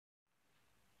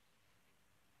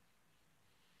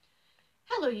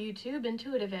Hello YouTube,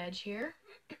 Intuitive Edge here.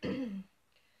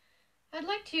 I'd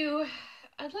like to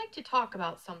talk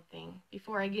about something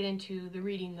before I get into the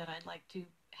reading that I'd like to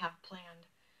have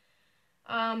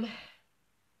planned.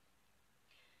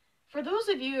 For those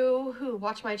of you who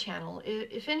watch my channel,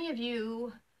 if any of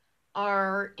you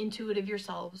are intuitive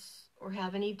yourselves or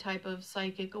have any type of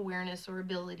psychic awareness or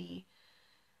ability,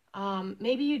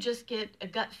 maybe you just get a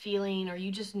gut feeling or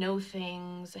you just know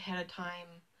things ahead of time.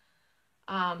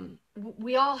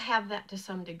 We all have that to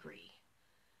some degree.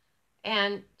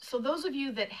 And so those of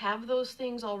you that have those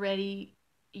things already,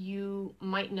 you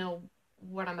might know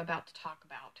what I'm about to talk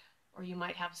about, or you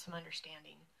might have some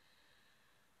understanding.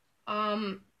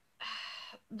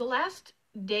 The last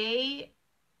day,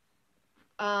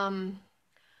 I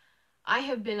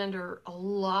have been under a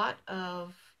lot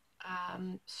of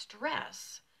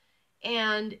stress,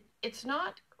 and it's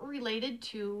not related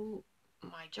to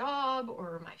my job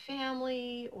or my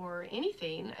family or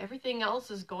anything. Everything else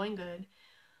is going good,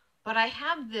 but I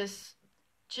have this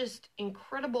just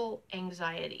incredible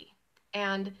anxiety.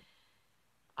 And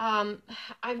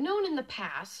I've known in the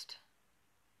past,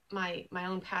 my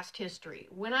own past history,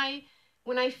 when I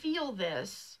feel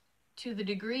this to the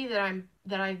degree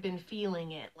that I've been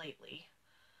feeling it lately,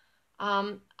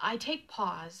 I take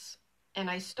pause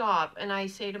and I stop and I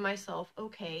say to myself,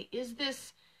 okay, is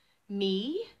this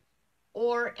me?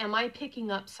 Or am I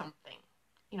picking up something?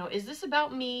 You know, is this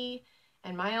about me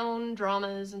and my own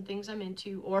dramas and things I'm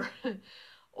into,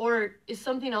 or is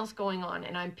something else going on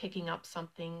and I'm picking up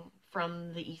something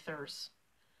from the ethers?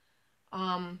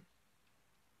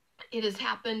 It has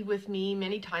happened with me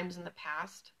many times in the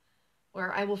past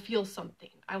where I will feel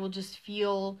something. I will just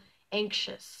feel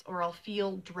anxious or I'll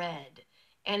feel dread.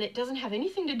 And it doesn't have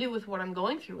anything to do with what I'm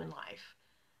going through in life.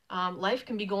 Life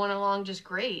can be going along just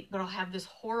great, but I'll have this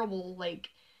horrible,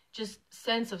 just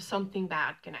sense of something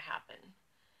bad gonna happen.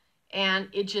 And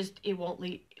it won't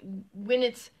leave. When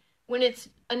it's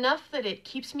enough that it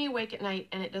keeps me awake at night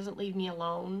and it doesn't leave me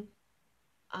alone,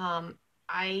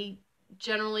 I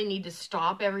generally need to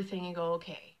stop everything and go,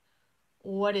 okay,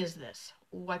 what is this?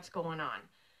 What's going on?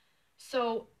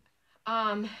 So,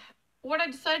 what I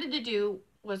decided to do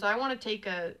was I want to take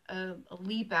a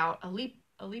leap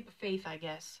of faith, I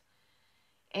guess,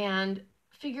 and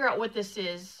figure out what this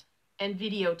is and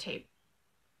videotape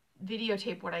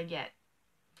what I get.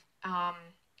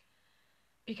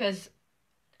 Because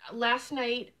last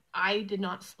night I did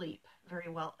not sleep very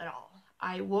well at all.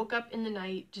 I woke up in the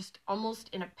night just almost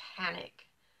in a panic,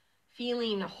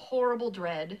 feeling horrible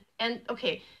dread. And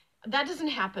okay, that doesn't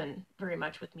happen very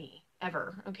much with me,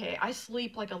 ever. Okay, I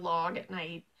sleep like a log at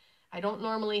night. I don't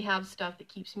normally have stuff that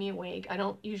keeps me awake. I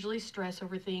don't usually stress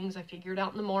over things. I figure it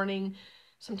out in the morning.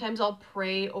 Sometimes I'll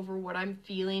pray over what I'm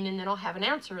feeling and then I'll have an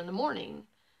answer in the morning.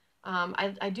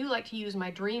 I do like to use my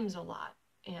dreams a lot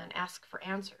and ask for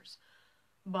answers.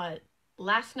 But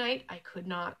last night I could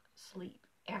not sleep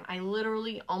and I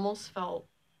literally almost felt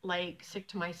like sick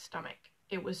to my stomach.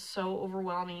 It was so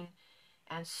overwhelming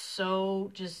and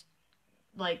so just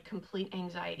like complete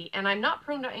anxiety. And I'm not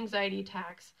prone to anxiety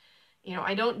attacks. You know,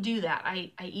 I don't do that.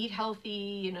 I eat healthy,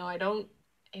 you know, I don't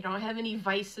have any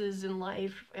vices in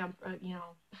life, you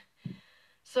know.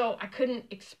 So I couldn't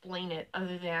explain it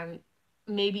other than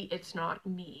maybe it's not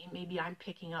me. Maybe I'm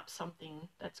picking up something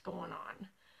that's going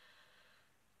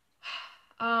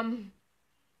on.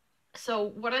 So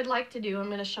what I'd like to do, I'm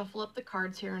going to shuffle up the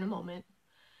cards here in a moment,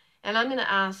 and I'm going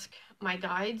to ask my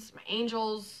guides, my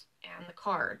angels, and the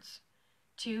cards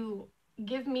to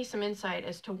give me some insight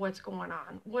as to what's going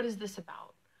on. What is this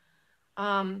about?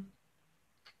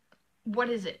 What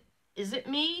is it? Is it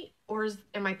me, or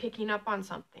am I picking up on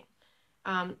something?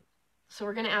 So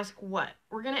we're going to ask what?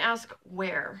 We're going to ask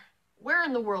where. Where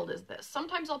in the world is this?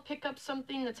 Sometimes I'll pick up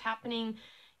something that's happening,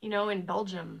 you know, in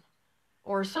Belgium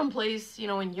or someplace, you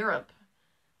know, in Europe.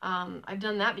 I've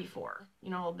done that before.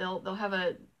 You know, they'll have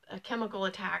a chemical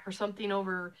attack or something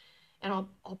over, and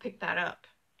I'll pick that up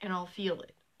and I'll feel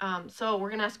it. So we're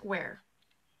going to ask where.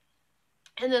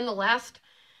 And then the last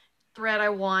thread I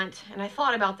want, and I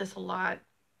thought about this a lot,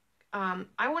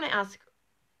 I want to ask,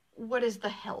 what is the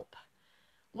help?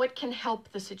 What can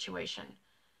help the situation?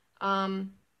 You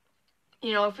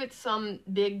know, if it's some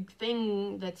big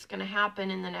thing that's going to happen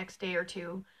in the next day or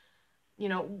two, you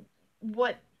know,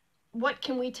 what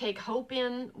can we take hope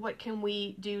in? What can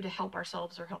we do to help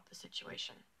ourselves or help the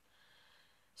situation?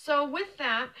 So with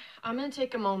that, I'm going to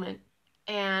take a moment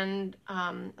and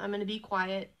I'm going to be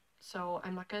quiet. So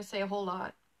I'm not going to say a whole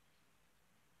lot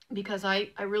because I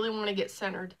really want to get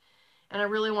centered and I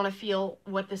really want to feel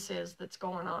what this is that's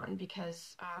going on,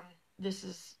 because this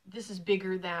is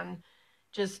bigger than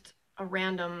just a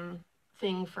random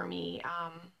thing for me.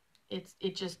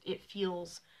 It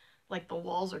feels like the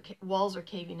walls are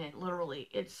caving in, literally.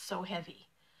 It's so heavy.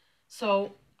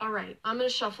 So, all right, I'm going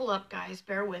to shuffle up, guys.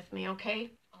 Bear with me,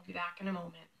 okay? I'll be back in a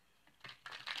moment.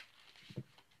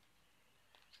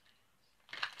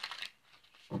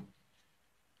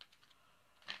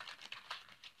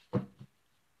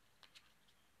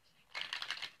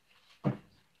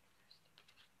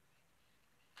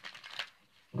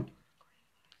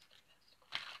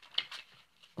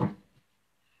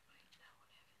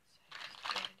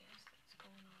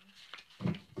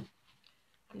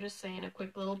 I'm just saying a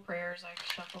quick little prayer as I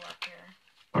shuffle up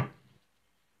here.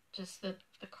 Just that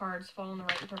the cards fall in the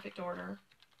right and perfect order.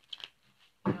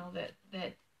 You know,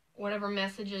 that whatever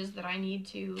messages that I need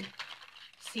to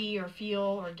see or feel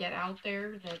or get out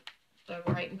there, that the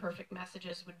right and perfect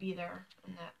messages would be there,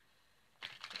 and that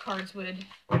the cards would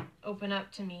open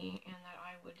up to me, and that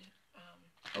I would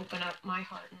open up my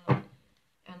heart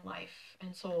and life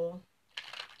and soul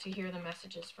to hear the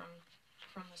messages from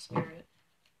the Spirit.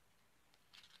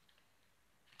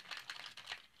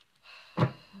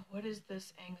 What is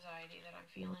this anxiety that I'm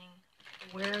feeling?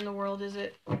 Where in the world is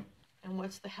it? And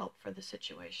what's the help for the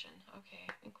situation? Okay,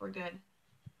 I think we're good.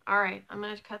 All right, I'm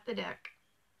going to cut the deck.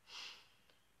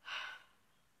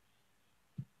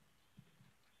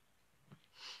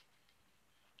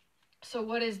 So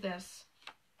what is this?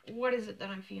 What is it that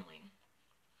I'm feeling?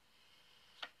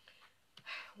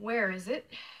 Where is it?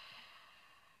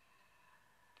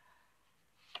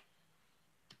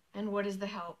 And what is the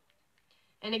help?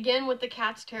 And again, with the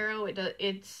Cat's Tarot,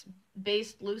 it's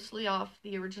based loosely off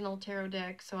the original tarot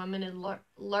deck, so I'm going to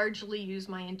largely use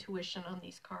my intuition on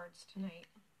these cards tonight.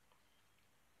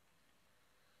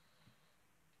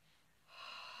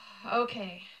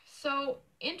 Okay, so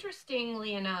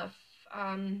interestingly enough,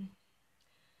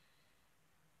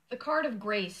 the card of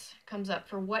grace comes up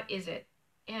for what is it?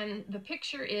 And the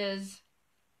picture is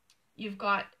you've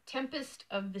got tempest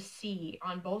of the sea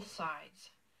on both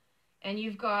sides. And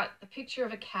you've got the picture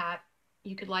of a cat,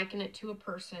 you could liken it to a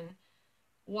person,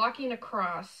 walking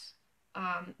across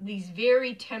these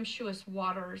very tempestuous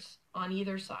waters on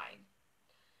either side.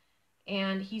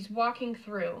 And he's walking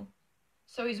through.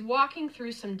 So he's walking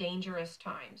through some dangerous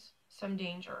times, some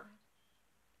danger.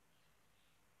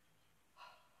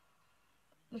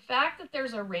 The fact that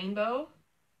there's a rainbow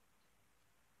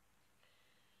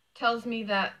tells me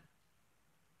that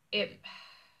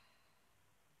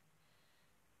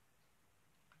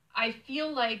I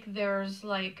feel like there's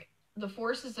like the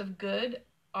forces of good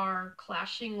are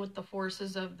clashing with the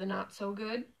forces of the not so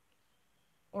good,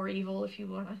 or evil if you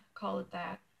want to call it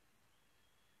that.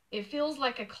 It feels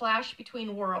like a clash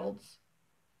between worlds,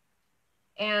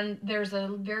 and there's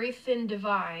a very thin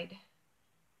divide,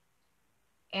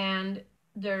 and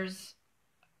there's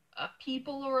a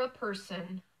people or a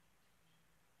person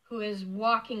who is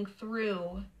walking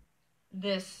through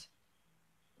this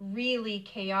really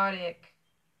chaotic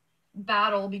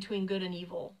battle between good and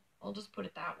evil. I'll just put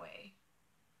it that way.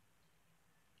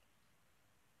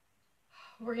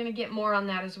 We're going to get more on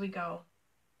that as we go.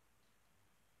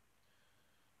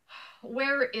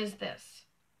 Where is this?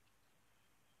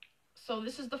 So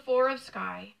this is the Four of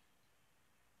Sky.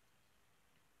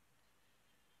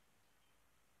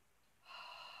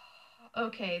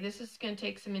 Okay, this is going to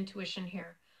take some intuition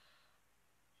here.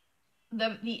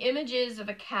 The image is of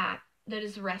a cat that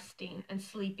is resting and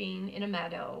sleeping in a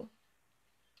meadow.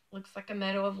 Looks like a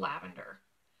meadow of lavender.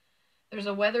 There's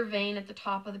a weather vane at the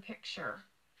top of the picture.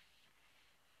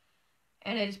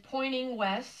 And it is pointing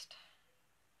west.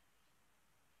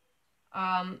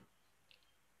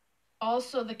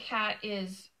 Also, the cat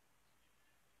is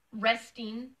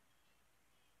resting.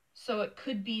 So it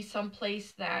could be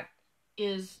someplace that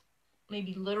is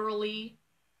maybe literally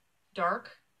dark.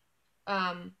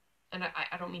 And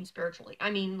I don't mean spiritually.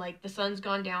 I mean like the sun's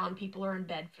gone down, people are in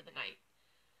bed for the night.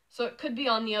 So it could be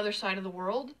on the other side of the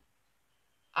world.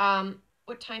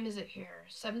 What time is it here?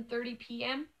 7:30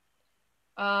 p.m.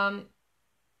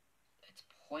 It's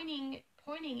pointing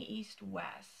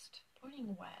east-west.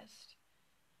 Pointing west.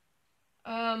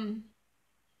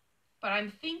 But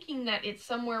I'm thinking that it's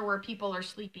somewhere where people are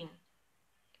sleeping.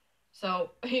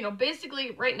 So, you know,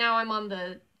 basically right now I'm on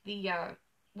the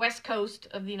west coast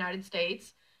of the United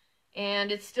States,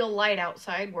 and it's still light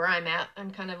outside where I'm at.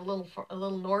 I'm kind of a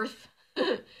little north.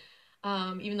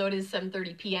 Even though it is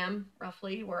 7:30 p.m.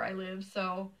 roughly where I live,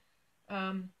 so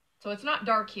it's not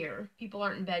dark here. People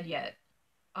aren't in bed yet,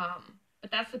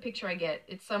 but that's the picture I get.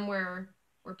 It's somewhere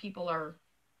where people are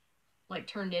like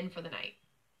turned in for the night.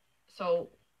 So,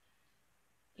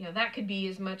 you know, that could be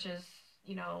as much as,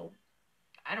 you know,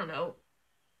 I don't know,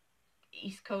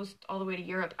 East Coast all the way to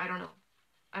Europe. I don't know.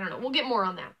 I don't know. We'll get more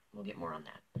on that. We'll get more on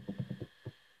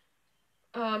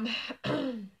that.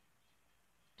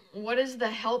 What is the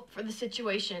help for the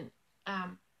situation?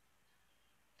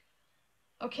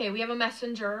 Okay, we have a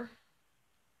messenger.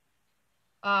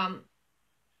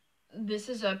 This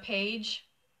is a page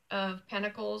of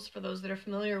Pentacles for those that are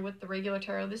familiar with the regular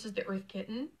tarot. This is the Earth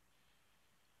Kitten.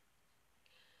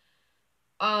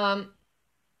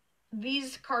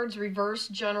 These cards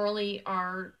reversed generally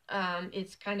are,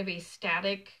 it's kind of a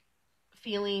static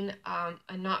feeling,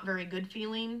 a not very good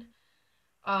feeling.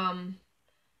 I'm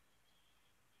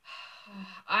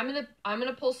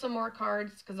gonna pull some more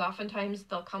cards because oftentimes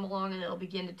they'll come along and they'll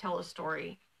begin to tell a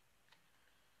story.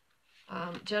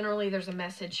 Generally, there's a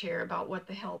message here about what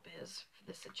the help is for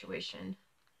this situation.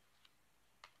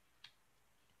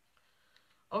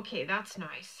 Okay, that's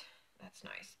nice. That's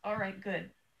nice. All right,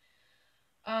 good.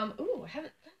 Ooh, I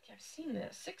don't think I've seen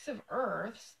this. Six of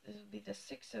Earths. This would be the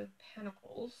Six of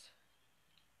Pentacles.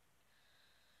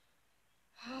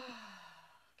 Okay.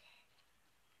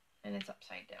 And it's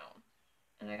upside down.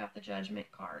 And I got the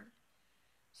Judgment card.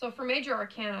 So for Major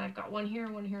Arcana, I've got one here,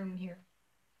 one here, and one here.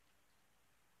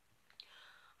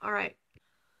 All right.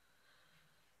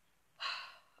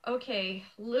 Okay,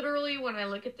 literally when I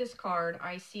look at this card,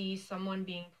 I see someone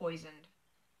being poisoned.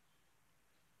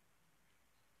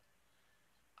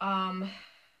 God,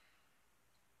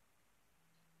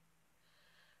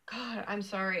 I'm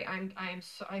sorry. I'm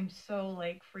so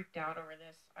like freaked out over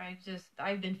this.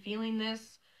 I've been feeling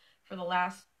this for the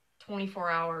last 24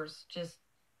 hours, just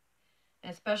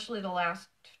especially the last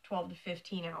 12 to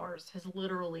 15 hours has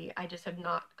literally, I just have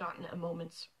not gotten a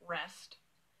moment's rest.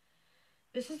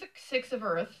 This is the Six of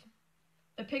Earth.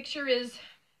 The picture is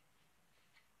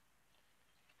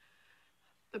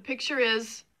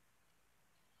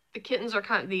the kittens are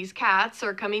kind of, these cats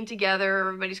are coming together.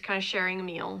 Everybody's kind of sharing a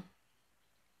meal.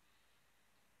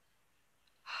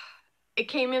 It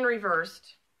came in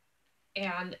reversed,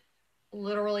 and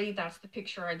literally that's the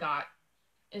picture I got,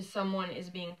 is someone is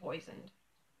being poisoned.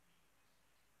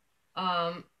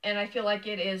 And I feel like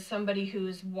it is somebody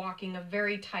who's walking a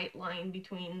very tight line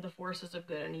between the forces of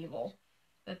good and evil.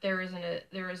 That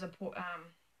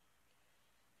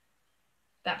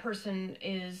that person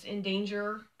is in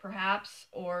danger, perhaps,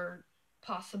 or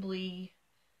possibly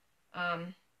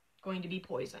going to be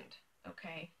poisoned.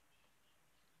 Okay.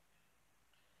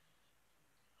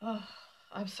 Oh,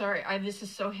 I'm sorry. This is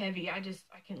so heavy. I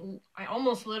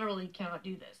almost literally cannot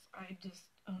do this.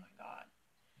 Oh my God.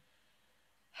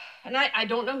 And I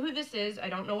don't know who this is. I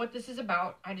don't know what this is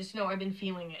about. I just know I've been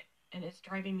feeling it. And it's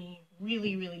driving me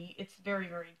really, really, it's very,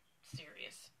 very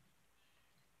serious.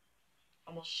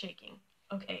 Almost shaking.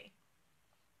 Okay.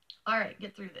 All right,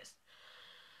 get through this.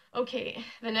 Okay,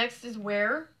 the next is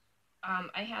where.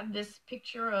 I had this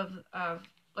picture of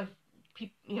like,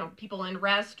 people in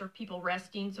rest or people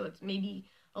resting. So it's maybe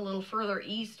a little further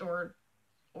east or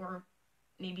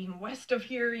maybe even west of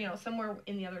here, somewhere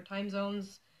in the other time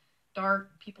zones.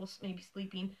 Dark, people maybe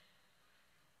sleeping.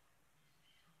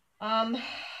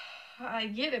 I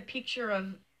get a picture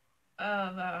of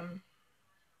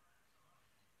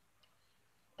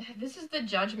this is the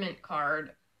Judgment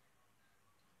card,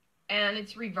 and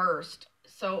it's reversed,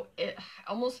 so it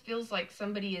almost feels like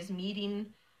somebody is being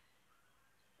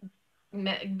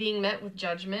met with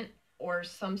judgment, or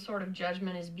some sort of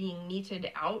judgment is being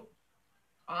meted out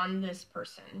on this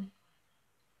person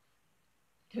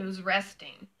who's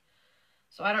resting.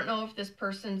 So I don't know if this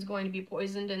person's going to be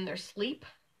poisoned in their sleep,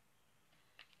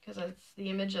 because it's the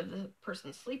image of the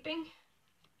person sleeping.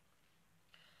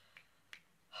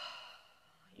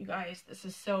 You guys, this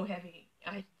is so heavy.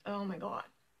 Oh my God.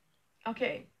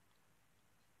 Okay.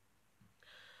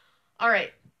 All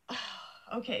right.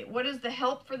 Okay, what is the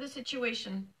help for the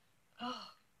situation? Oh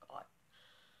God.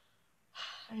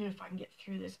 I don't know if I can get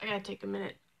through this. I gotta take a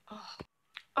minute. Oh.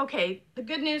 Okay, the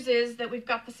good news is that we've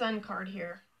got the Sun card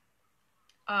here.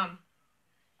 And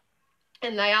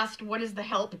I asked, what is the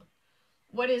help?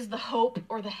 What is the hope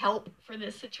or the help for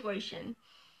this situation?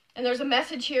 And there's a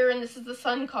message here, and this is the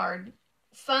Sun card.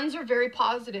 Suns are very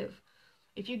positive.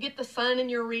 If you get the Sun in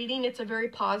your reading, it's a very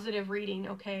positive reading,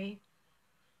 okay?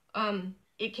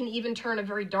 It can even turn a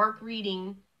very dark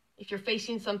reading if you're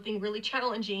facing something really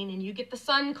challenging and you get the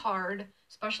Sun card,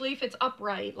 especially if it's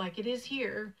upright like it is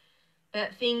here,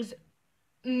 that things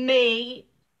may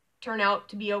turn out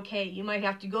to be okay. You might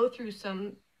have to go through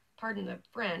some, pardon the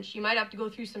French, you might have to go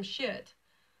through some shit,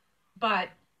 but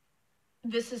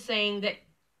this is saying that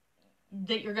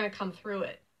you're going to come through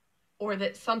it, or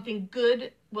that something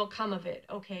good will come of it,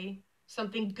 okay?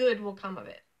 Something good will come of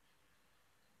it.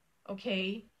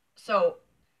 Okay? So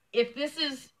if this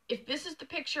is the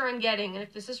picture I'm getting, and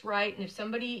if this is right, and if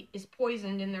somebody is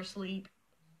poisoned in their sleep,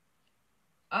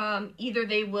 either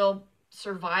they will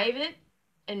survive it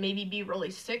and maybe be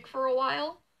really sick for a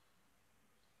while,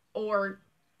 or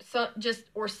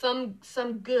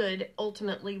some good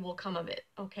ultimately will come of it.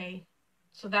 Okay,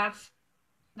 so that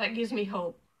gives me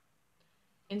hope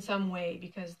in some way,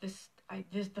 because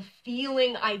the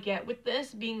feeling I get with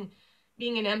this, being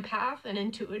an empath and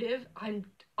intuitive,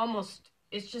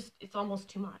 it's almost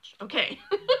too much. Okay.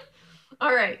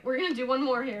 All right, we're gonna do one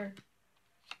more here.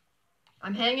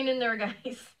 I'm hanging in there,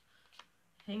 guys.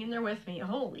 Hang in there with me.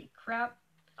 Holy crap.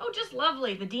 Oh, just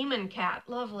lovely. The demon cat.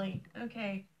 Lovely.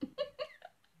 Okay.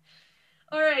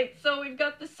 All right, so we've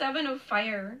got the 7 of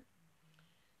Fire.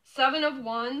 7 of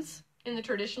Wands in the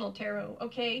traditional tarot.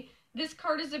 Okay, this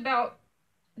card is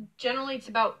generally it's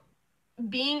about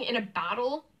being in a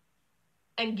battle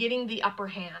and getting the upper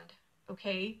hand.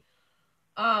 Okay.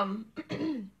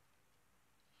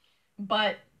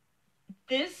 But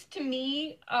this, to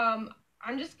me, I'm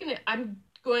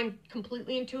going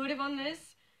completely intuitive on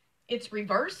this. It's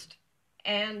reversed,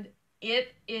 and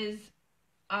it is,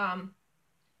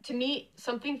 to me,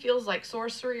 something feels like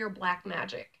sorcery or black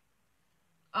magic.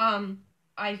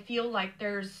 I feel like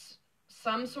there's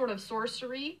some sort of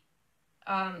sorcery,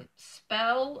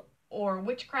 spell, or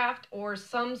witchcraft, or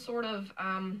some sort of,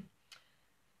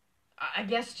 I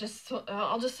guess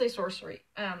I'll just say sorcery,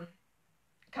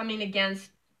 coming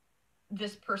against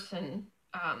this person.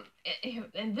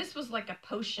 And this was like a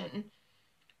potion.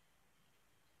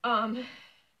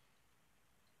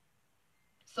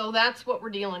 So that's what we're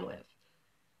dealing with.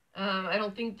 I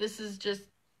don't think this is just,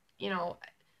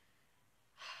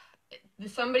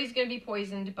 somebody's going to be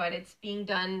poisoned, but it's being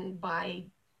done by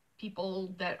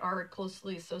people that are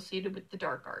closely associated with the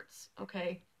dark arts.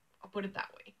 Okay, I'll put it that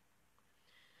way.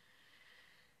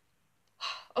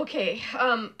 Okay,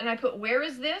 and I put, where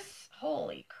is this?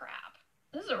 Holy crap.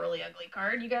 This is a really ugly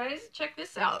card, you guys. Check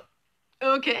this out.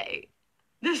 Okay,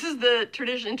 this is the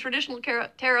traditional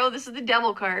tarot. This is the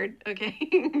devil card.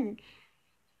 Okay.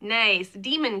 Nice.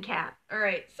 Demon cat. All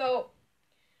right, so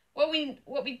what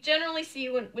we generally see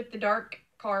with the dark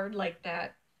card like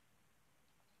that,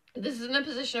 this is in a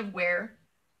position of where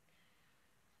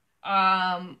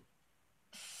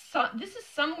this is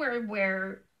somewhere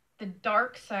where the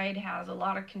dark side has a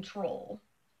lot of control,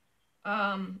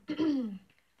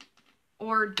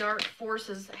 or dark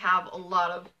forces have a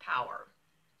lot of power.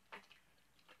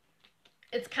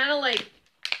 It's kind of like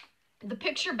the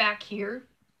picture back here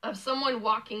of someone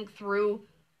walking through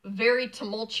very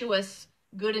tumultuous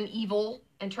good and evil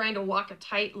and trying to walk a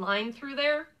tight line through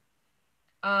there.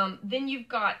 Then you've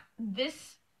got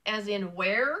this as in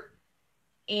where,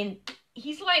 and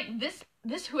he's like, this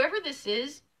whoever this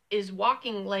is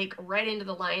walking like right into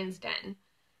the lion's den.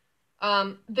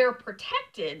 They're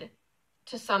protected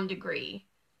to some degree,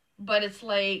 but it's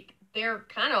like they're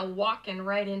kind of walking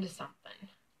right into something.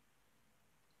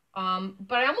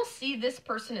 But I almost see this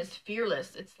person as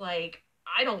fearless. It's like,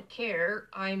 I don't care.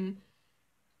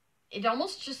 It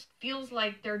almost just feels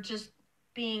like they're just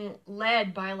being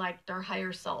led by like their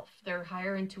higher self, their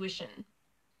higher intuition.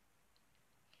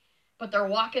 But they're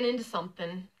walking into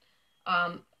something.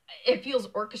 It feels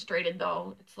orchestrated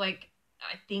though. It's like,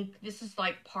 I think this is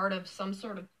like part of some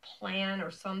sort of plan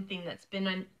or something that's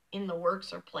been in the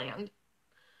works or planned.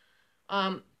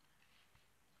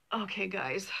 Okay,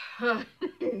 guys.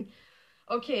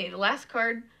 Okay, the last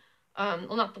card.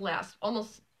 Well, not the last.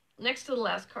 Almost next to the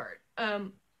last card.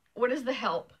 What is the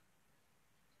help?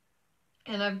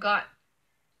 And I've got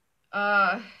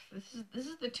this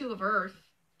is the 2 of Earth,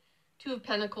 2 of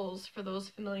Pentacles for those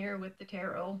familiar with the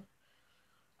tarot.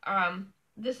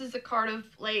 This is a card of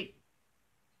like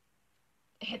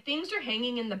things are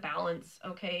hanging in the balance.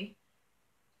 Okay.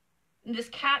 This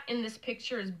cat in this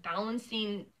picture is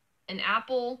balancing an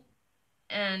apple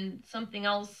and something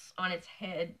else on its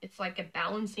head. It's like a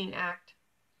balancing act.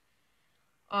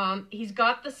 He's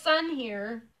got the sun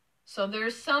here, so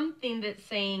there's something that's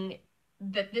saying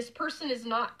that this person is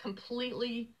not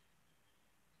completely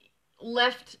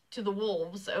left to the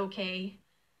wolves, okay?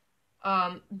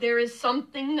 There is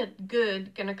something that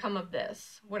good gonna come of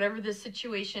this, whatever this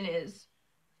situation is.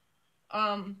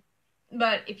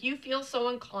 But if you feel so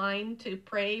inclined to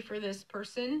pray for this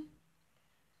person,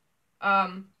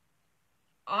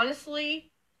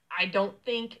 honestly, I don't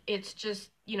think it's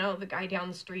just, the guy down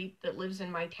the street that lives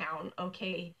in my town,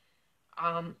 okay?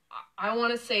 I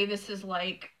want to say this is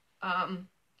like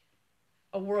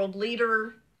a world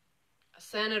leader, a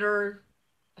senator,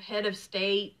 a head of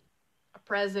state, a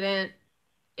president.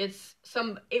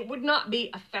 It would not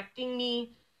be affecting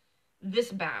me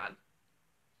this bad.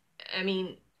 I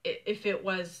mean, if it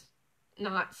was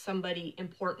not somebody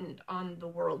important on the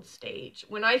world stage.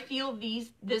 When I feel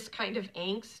this kind of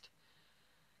angst,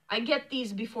 I get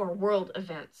these before world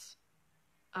events,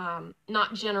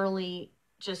 not generally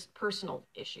just personal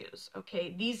issues.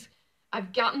 Okay,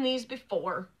 I've gotten these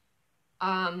before.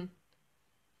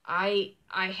 I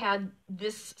had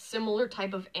this similar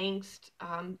type of angst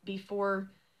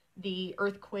before the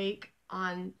earthquake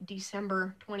on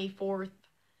December 24th,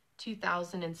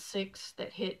 2006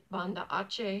 that hit Banda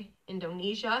Aceh,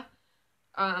 Indonesia.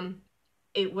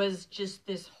 It was just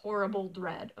this horrible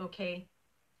dread, okay?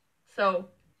 So,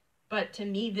 but to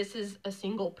me, this is a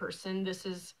single person. This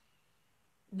is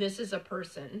a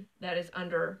person that is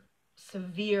under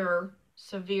severe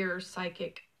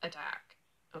psychic attack.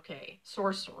 Okay,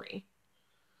 sorcery.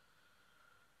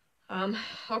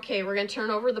 Okay, we're going to turn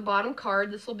over the bottom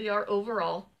card. This will be our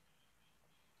overall.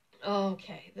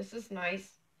 Okay, this is nice.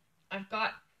 I've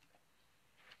got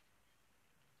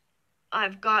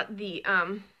the,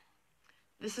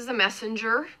 this is a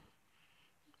messenger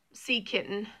sea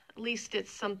kitten. At least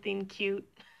it's something cute,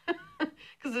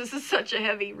 because this is such a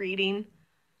heavy reading.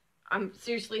 I'm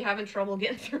seriously having trouble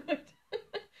getting through it.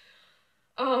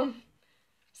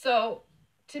 So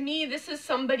to me, this is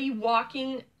somebody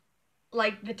walking,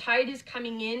 like the tide is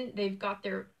coming in. They've got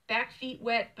their back feet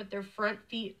wet, but their front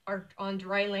feet are on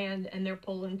dry land and they're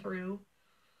pulling through.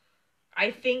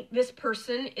 I think this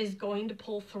person is going to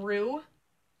pull through.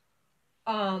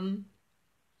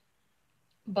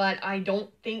 But I don't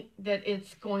think that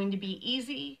it's going to be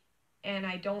easy. And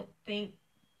I don't think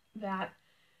that,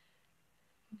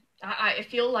 I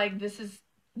feel like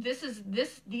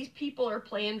these people are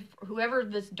playing, whoever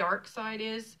this dark side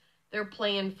is, they're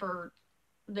playing for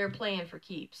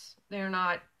keeps. They're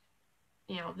not,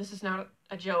 this is not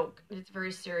a joke. It's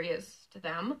very serious to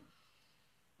them.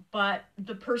 But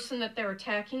the person that they're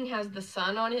attacking has the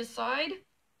sun on his side.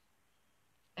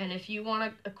 And if you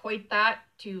want to equate that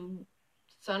to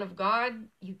Son of God,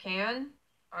 you can.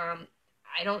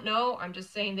 I don't know. I'm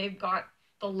just saying they've got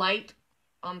the light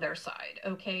on their side,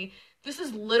 okay? This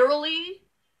is literally,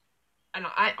 and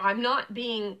I'm not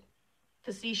being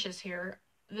facetious here,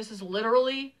 this is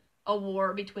literally a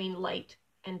war between light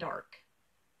and dark.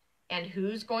 And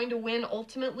who's going to win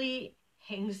ultimately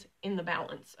hangs in the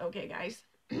balance, okay, guys?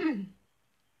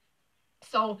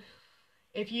 So,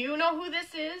 if you know who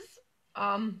this is,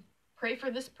 pray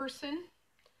for this person.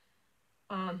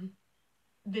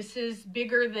 This is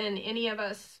bigger than any of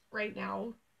us right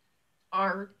now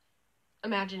are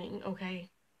imagining, okay?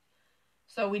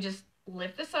 So we just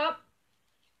lift this up,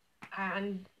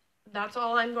 and that's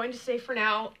all I'm going to say for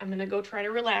now. I'm going to go try to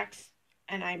relax,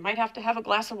 and I might have to have a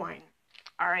glass of wine.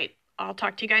 All right, I'll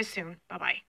talk to you guys soon. Bye-bye.